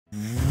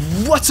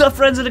What's up,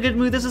 friends in a good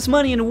mood? This is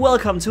Manni and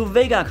welcome to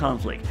VEGA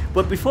Conflict.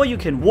 But before you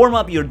can warm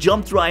up your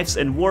jump drives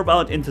and warp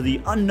out into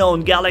the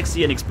unknown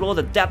galaxy and explore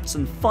the depths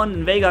and fun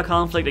in VEGA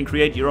Conflict and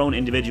create your own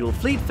individual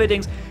fleet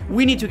fittings,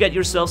 we need to get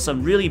yourself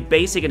some really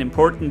basic and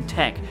important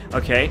tech,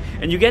 okay?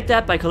 And you get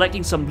that by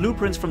collecting some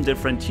blueprints from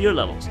different tier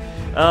levels.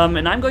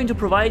 And I'm going to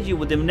provide you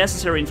with the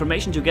necessary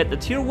information to get the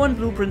tier 1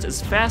 blueprints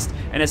as fast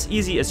and as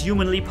easy as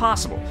humanly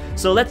possible.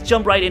 So let's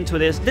jump right into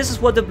this. This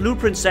is what the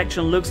blueprint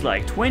section looks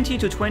like. 20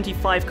 to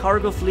 25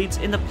 cargo fleets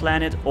in the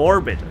planet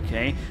orbit,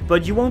 okay?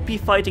 But you won't be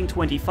fighting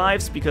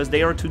 25s because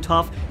they are too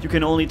tough. You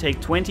can only take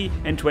 20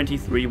 and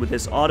 23 with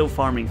this auto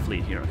farming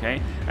fleet here,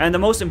 okay? And the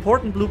most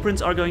important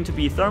blueprints are going to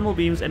be thermal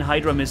beams and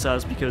hydra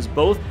missiles because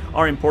both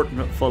are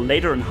important for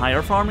later and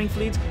higher farming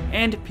fleets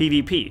and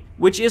PvP,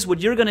 which is what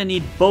you're gonna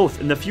need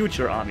both in the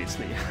future,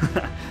 obviously.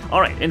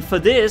 Alright, and for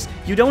this,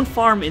 you don't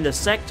farm in the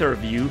sector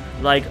view,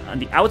 like on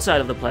the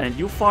outside of the planet,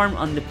 you farm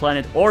on the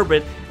planet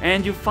orbit,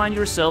 and you find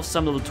yourself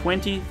some level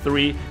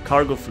 23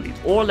 cargo fleet,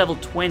 or level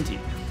 20.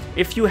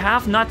 If you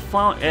have not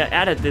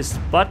added this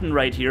button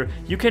right here,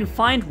 you can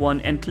find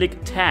one and click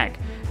tag.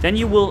 Then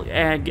you will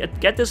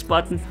get this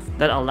button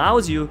that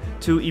allows you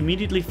to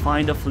immediately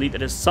find a fleet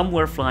that is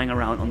somewhere flying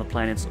around on the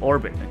planet's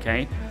orbit,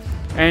 okay?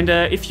 And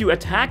if you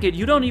attack it,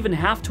 you don't even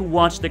have to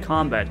watch the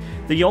combat.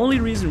 The only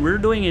reason we're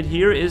doing it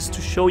here is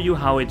to show you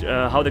how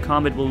the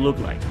combat will look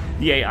like.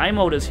 The AI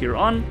mode is here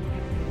on,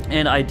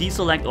 and I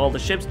deselect all the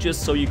ships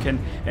just so you can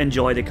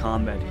enjoy the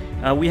combat.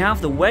 We have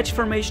the Wedge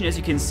formation, as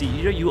you can see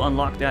here. You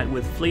unlock that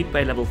with fleet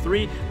by level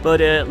 3, but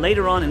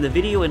later on in the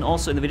video and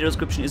also in the video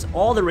description is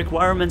all the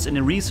requirements and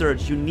the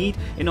research you need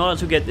in order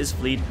to get this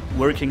fleet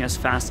working as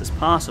fast as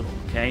possible,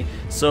 okay?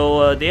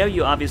 So there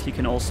you obviously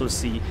can also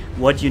see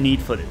what you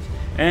need for this.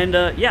 And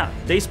yeah,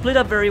 they split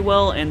up very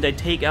well and they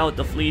take out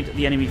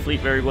the enemy fleet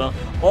very well.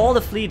 All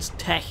the fleet's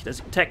tech,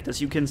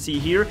 as you can see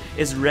here,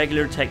 is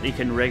regular tech they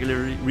can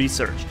regularly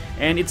research.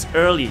 And it's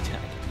early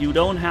tech. You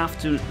don't have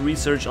to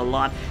research a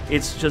lot.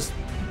 It's just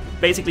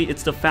basically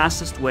it's the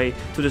fastest way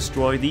to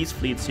destroy these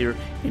fleets here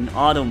in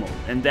auto mode,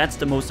 and that's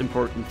the most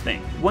important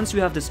thing. Once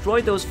you have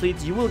destroyed those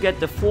fleets, you will get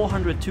the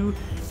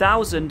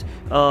 402,000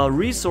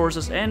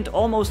 resources and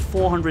almost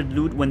 400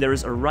 loot when there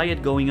is a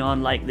riot going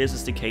on, like this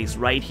is the case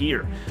right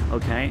here,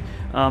 okay?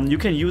 You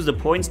can use the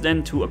points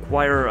then to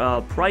acquire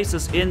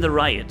prizes in the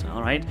riot,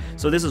 alright?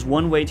 So this is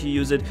one way to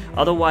use it.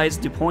 Otherwise,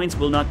 the points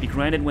will not be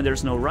granted when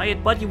there's no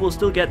riot, but you will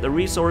still get the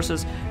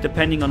resources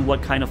depending on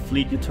what kind of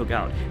fleet you took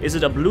out. Is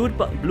it a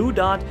blue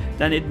dot?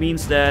 Then it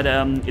means that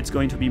it's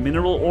going to be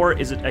mineral, or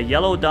is it a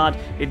yellow dot?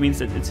 It means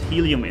that it's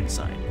helium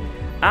inside.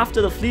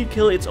 After the fleet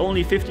kill, it's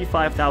only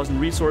 55,000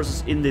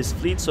 resources in this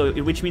fleet, so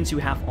which means you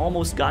have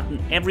almost gotten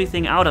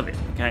everything out of it,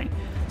 okay?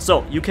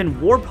 So, you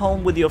can warp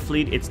home with your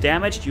fleet. It's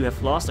damaged, you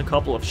have lost a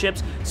couple of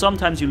ships,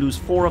 sometimes you lose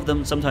 4 of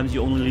them, sometimes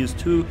you only lose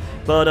 2,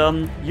 but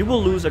you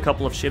will lose a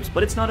couple of ships,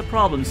 but it's not a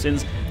problem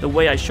since the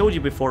way I showed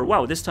you before,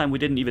 wow, this time we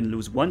didn't even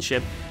lose 1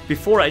 ship.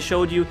 Before I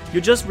showed you,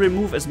 you just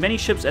remove as many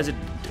ships as it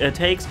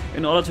takes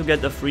in order to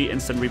get the free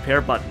instant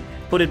repair button.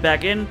 Put it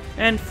back in,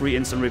 and free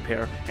instant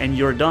repair, and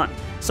you're done.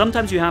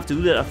 Sometimes you have to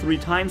do that 3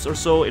 times or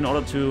so in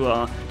order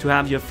to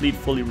have your fleet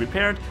fully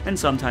repaired, and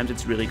sometimes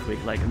it's really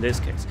quick, like in this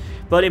case.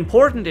 But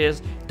important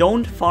is,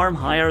 don't farm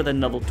higher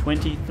than level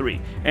 23.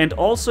 And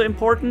also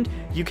important,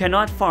 you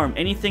cannot farm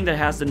anything that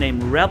has the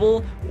name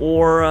Rebel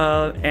or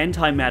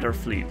Antimatter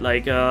fleet.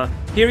 Like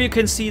here you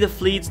can see the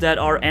fleets that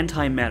are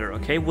antimatter,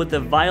 okay, with the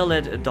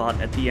violet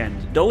dot at the end.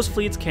 Those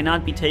fleets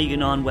cannot be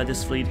taken on by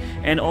this fleet,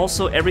 and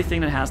also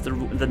everything that has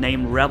the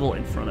name Rebel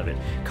in front of it.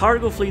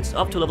 Cargo fleets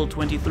up to level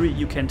 23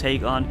 you can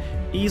take on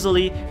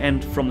easily,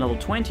 and from level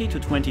 20 to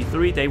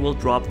 23 they will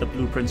drop the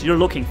blueprints you're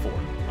looking for.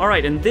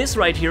 Alright, and this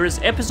right here is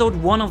episode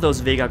 1 of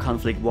those VEGA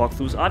Conflict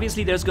walkthroughs.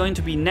 Obviously there's going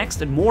to be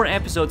next and more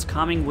episodes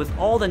coming with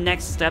all the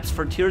next steps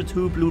for tier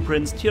 2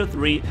 blueprints, tier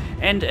 3,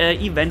 and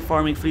event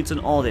farming fleets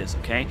and all this,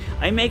 okay?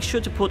 I make sure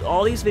to put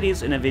all these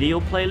videos in a video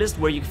playlist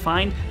where you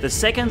find the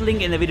second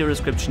link in the video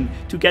description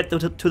to get to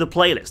the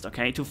playlist,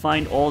 okay? To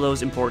find all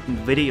those important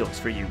videos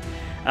for you.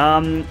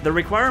 The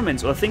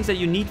requirements or things that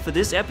you need for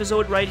this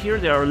episode right here,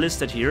 they are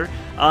listed here.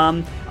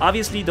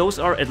 Obviously those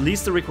are at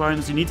least the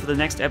requirements you need for the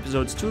next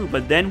episodes too,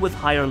 but then with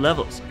higher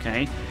levels,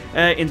 okay?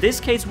 In this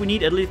case we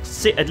need at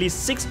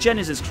least 6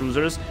 Genesis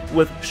cruisers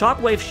with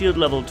Shockwave shield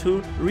level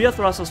 2, rear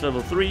thrusters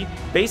level 3,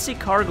 basic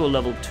cargo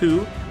level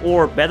 2,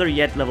 or better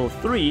yet level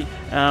 3,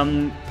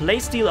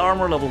 Plasteel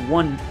armor level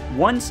 1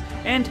 once,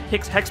 and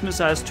HEX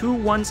Missiles II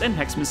once and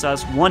HEX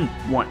Missiles I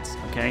once,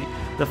 okay?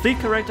 The fleet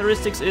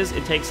characteristics is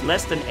it takes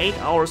less than 8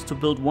 hours to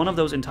build one of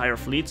those entire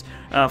fleets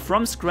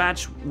from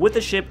scratch with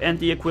the ship and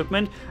the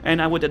equipment,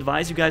 and I would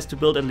advise you guys to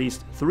build at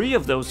least 3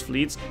 of those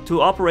fleets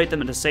to operate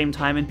them at the same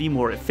time and be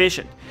more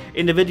efficient.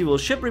 Individual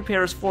ship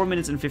repairs 4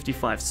 minutes and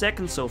 55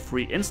 seconds, so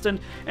free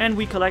instant, and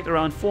we collect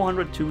around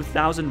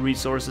 402,000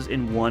 resources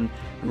in one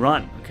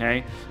run,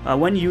 okay?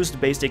 When used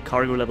basic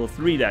cargo level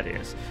 3, that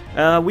is.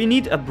 We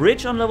need a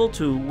bridge on level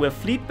 2, with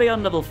fleet bay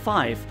on level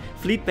 5,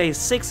 Fleet Base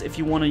 6 if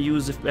you want to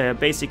use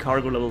Basic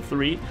Cargo level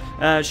 3,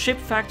 Ship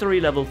Factory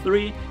level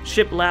 3,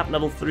 Ship Lab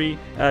level 3,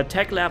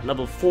 Tech Lab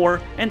level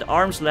 4, and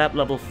Arms Lab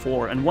level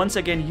 4. And once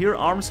again here,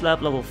 Arms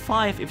Lab level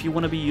 5 if you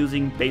want to be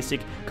using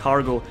Basic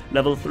Cargo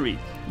level 3,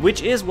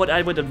 which is what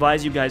I would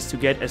advise you guys to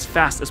get as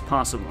fast as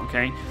possible,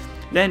 okay?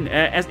 Then,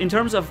 as in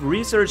terms of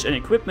research and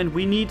equipment,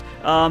 we need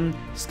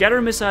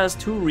Scatter Missiles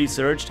 2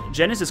 researched,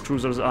 Genesis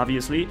Cruisers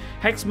obviously,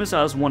 HEX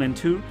Missiles 1 and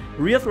 2,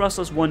 Rear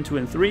Thrusters 1, 2,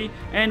 and 3,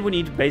 and we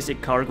need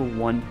Basic Cargo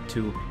 1,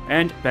 2,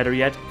 and better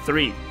yet,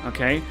 3,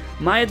 okay?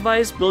 My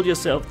advice, build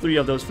yourself 3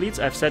 of those fleets,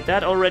 I've said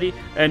that already,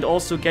 and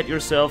also get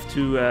yourself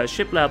to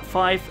Ship Lab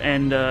 5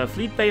 and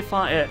Fleet Bay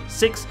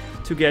 6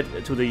 to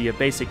get to the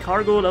Basic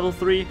Cargo level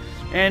 3,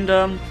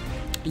 and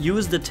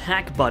use the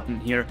tag button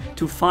here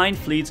to find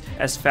fleets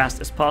as fast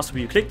as possible.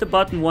 You click the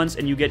button once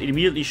and you get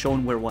immediately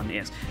shown where one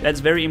is. That's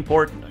very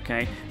important,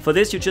 okay? For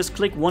this you just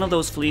click one of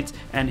those fleets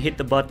and hit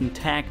the button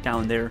tag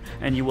down there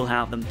and you will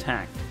have them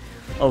tagged.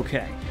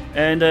 Okay,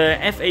 and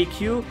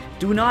FAQ,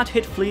 do not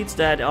hit fleets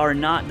that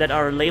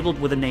are labeled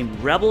with the name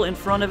Rebel in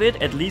front of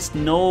it. At least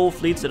no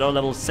fleets that are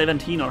level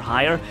 17 or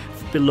higher.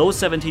 Below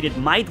 17 it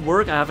might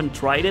work, I haven't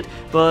tried it,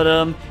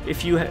 but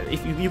if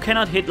you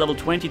cannot hit level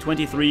 20,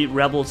 23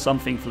 Rebel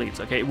something fleets,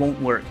 okay, it won't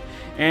work.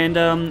 And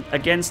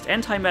against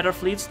antimatter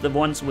fleets, the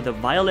ones with a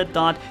violet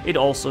dot, it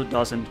also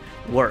doesn't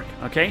work,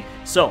 okay?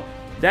 So,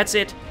 that's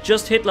it,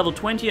 just hit level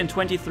 20 and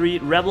 23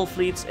 Rebel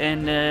fleets,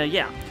 and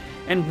yeah.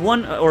 And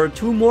 1 or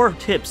 2 more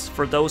tips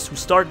for those who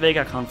start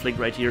Vega Conflict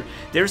right here.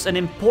 There's an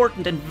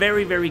important and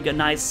very, very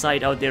nice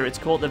site out there. It's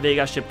called the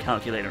Vega Ship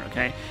Calculator,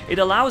 okay? It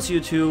allows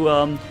you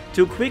to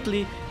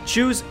quickly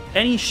choose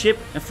any ship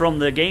from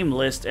the game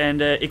list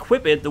and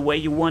equip it the way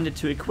you want it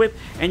to equip,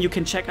 and you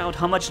can check out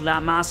how much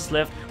mass is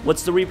left,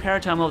 what's the repair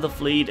time of the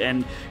fleet,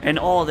 and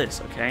all this,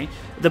 okay?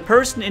 The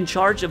person in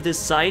charge of this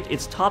site,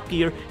 it's Top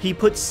Gear, he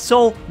puts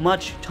so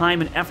much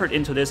time and effort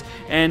into this,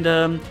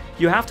 and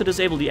you have to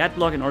disable the ad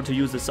block in order to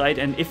use the site,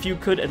 and if you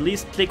could at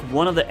least click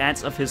one of the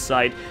ads of his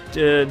site,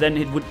 then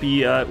it would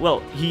be, well,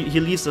 he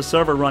leaves the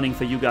server running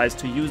for you guys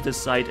to use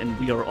this site, and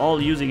we are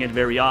all using it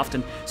very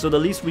often, so the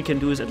least we can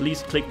do is at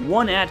least click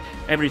one ad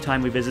every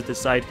time we visit this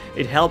site.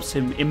 It helps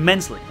him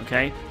immensely,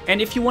 okay?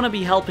 And if you want to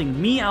be helping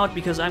me out,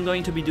 because I'm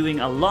going to be doing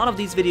a lot of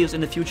these videos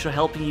in the future,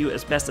 helping you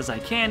as best as I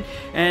can,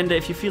 and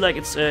if you feel like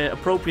it's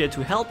appropriate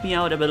to help me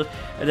out a bit,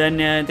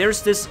 then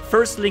there's this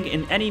first link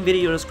in any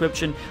video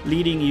description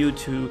leading you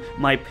to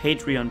my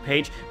Patreon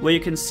page, where you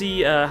can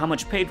see how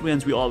much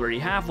Patreons we already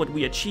have, what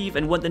we achieve,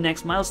 and what the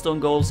next milestone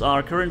goals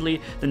are.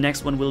 Currently, the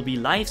next one will be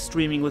live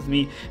streaming with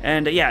me,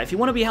 and yeah, if you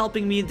want to be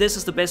helping me, this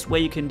is the best way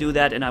you can do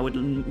that, and I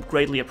would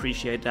greatly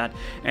appreciate that.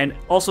 And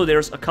also,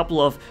 there's a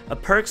couple of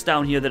perks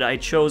down here that I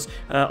chose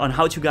on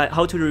how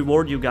to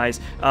reward you guys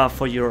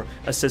for your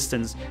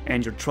assistance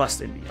and your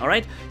trust in me. All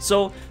right,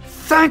 so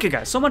thank you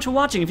guys so much for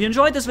watching. If you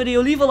enjoyed this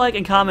video, leave a like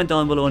and comment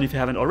down below, and if you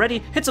haven't already,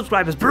 hit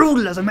subscribe as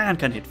brutal as a man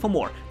can hit for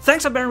more.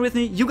 Thanks for bearing with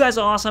me. You guys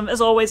are awesome.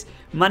 As always,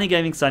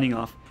 Manni-Gaming signing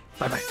off.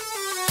 Bye bye.